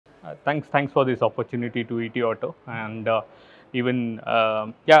Thanks for this opportunity to ETAuto, and even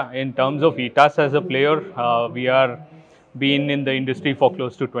in terms of ETAS as a player, we are been in the industry for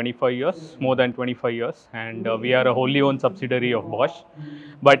close to 25 years, more than 25 years, and we are a wholly owned subsidiary of Bosch.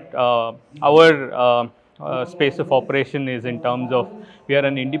 But our space of operation is in terms of we are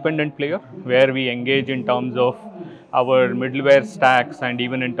an independent player where we engage in terms of our middleware stacks and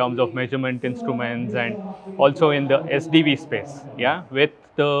even in terms of measurement instruments and also in the SDV space, with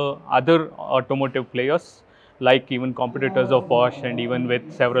the other automotive players like even competitors of Bosch and even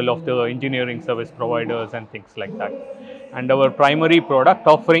with several of the engineering service providers and things like that. And our primary product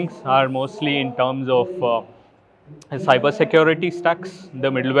offerings are mostly in terms of cyber security stacks, the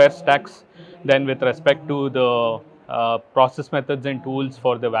middleware stacks, then with respect to the process methods and tools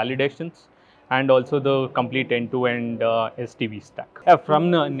for the validations, and also the complete end-to-end SDV stack.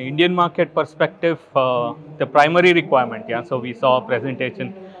 From an Indian market perspective, the primary requirement, so we saw a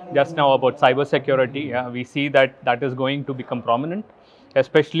presentation just now about cyber security. We see that that is going to become prominent,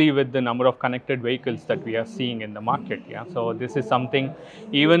 especially with the number of connected vehicles that we are seeing in the market. So this is something,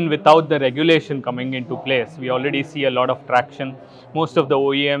 even without the regulation coming into place, we already see a lot of traction. Most of the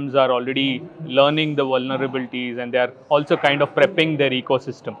OEMs are already learning the vulnerabilities, and they are also kind of prepping their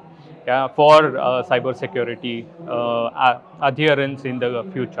ecosystem for cyber security adherence in the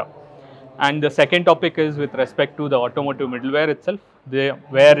future. And the second topic is with respect to the automotive middleware itself,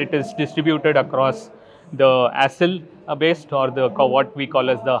 where it is distributed across the ASIL based, or the what we call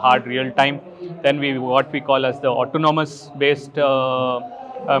as the hard real time, then what we call as the autonomous based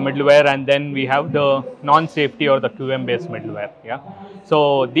middleware, and then we have the non-safety or the QM based middleware.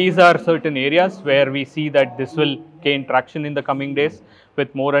 So these are certain areas where we see that this will gain traction in the coming days,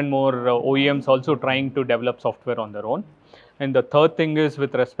 with more and more OEMs also trying to develop software on their own. And the third thing is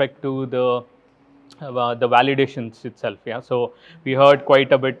with respect to the validations itself. So we heard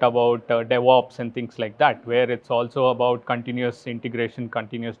quite a bit about DevOps and things like that, where it's also about continuous integration,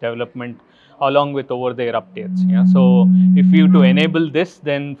 continuous development, along with over-the-air updates. So if you to enable this,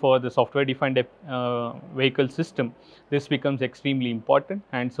 then for the software-defined vehicle system, this becomes extremely important.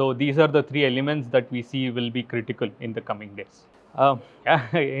 And so these are the three elements that we see will be critical in the coming days.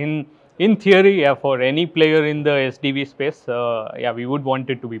 In theory, for any player in the SDV space, we would want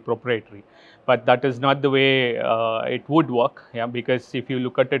it to be proprietary, but that is not the way it would work. Because if you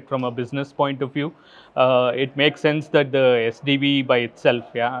look at it from a business point of view, it makes sense that the SDV by itself,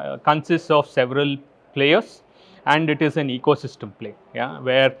 consists of several players, and it is an ecosystem play,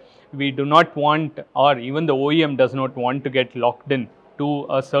 where we do not want, or even the OEM does not want to get locked in to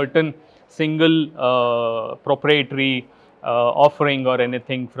a certain single proprietary offering or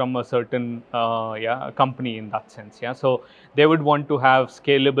anything from a certain company in that sense. So they would want to have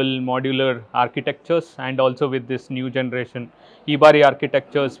scalable modular architectures, and also with this new generation eBari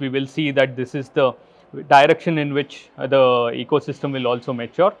architectures, we will see that this is the direction in which the ecosystem will also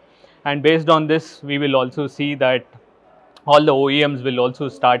mature. And based on this, we will also see that all the OEMs will also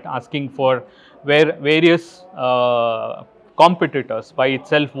start asking for various competitors by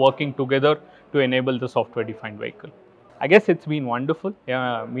itself working together to enable the software defined vehicle. I guess it's been wonderful,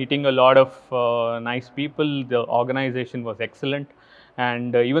 meeting a lot of nice people. The organization was excellent,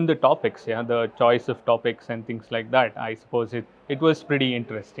 and even the topics, the choice of topics and things like that, I suppose it was pretty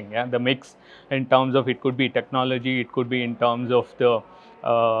interesting. The mix in terms of, it could be technology, it could be in terms of the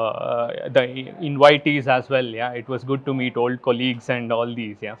invitees as well. It was good to meet old colleagues and all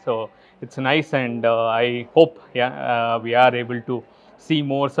these. So it's nice, and I hope we are able to see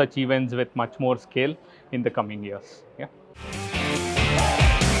more such events with much more scale in the coming years.